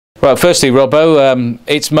Well, firstly, Robbo,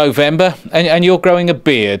 it's Movember and you're growing a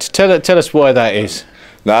beard. Tell us why that is.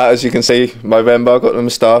 Now, as you can see, Movember, I've got the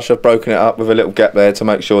moustache. I've broken it up with a little gap there to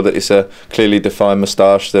make sure that it's a clearly defined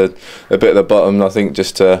moustache. A bit at the bottom, I think,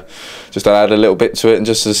 just to add a little bit to it, and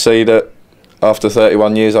just to see that after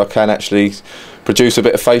 31 years I can actually produce a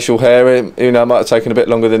bit of facial hair. You know, it might have taken a bit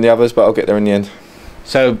longer than the others, but I'll get there in the end.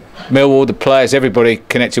 So Millwall, the players, everybody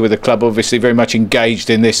connected with the club, obviously very much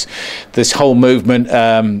engaged in this whole movement.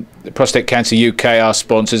 Prostate Cancer UK, our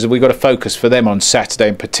sponsors, and we've got a focus for them on Saturday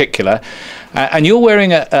in particular. And you're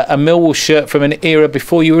wearing a Millwall shirt from an era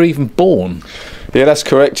before you were even born. Yeah, that's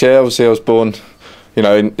correct. Yeah, obviously I was born, you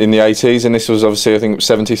know, in the 80s, and this was obviously, I think,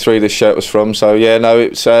 73 this shirt was from. So yeah, no,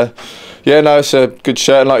 it's it's a good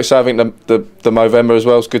shirt, and like I say, I think the Movember as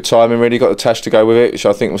well is good timing. Really got the tache to go with it, which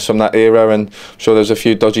I think was from that era, and I'm sure there's a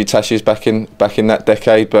few dodgy taches back in that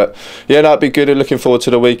decade. But yeah, no, it'd be good. And looking forward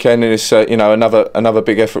to the weekend, and it's you know, another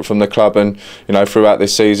big effort from the club, and you know, throughout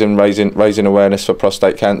this season, raising awareness for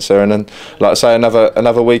prostate cancer, and then, like I say,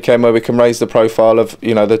 another weekend where we can raise the profile of,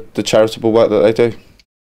 you know, the charitable work that they do.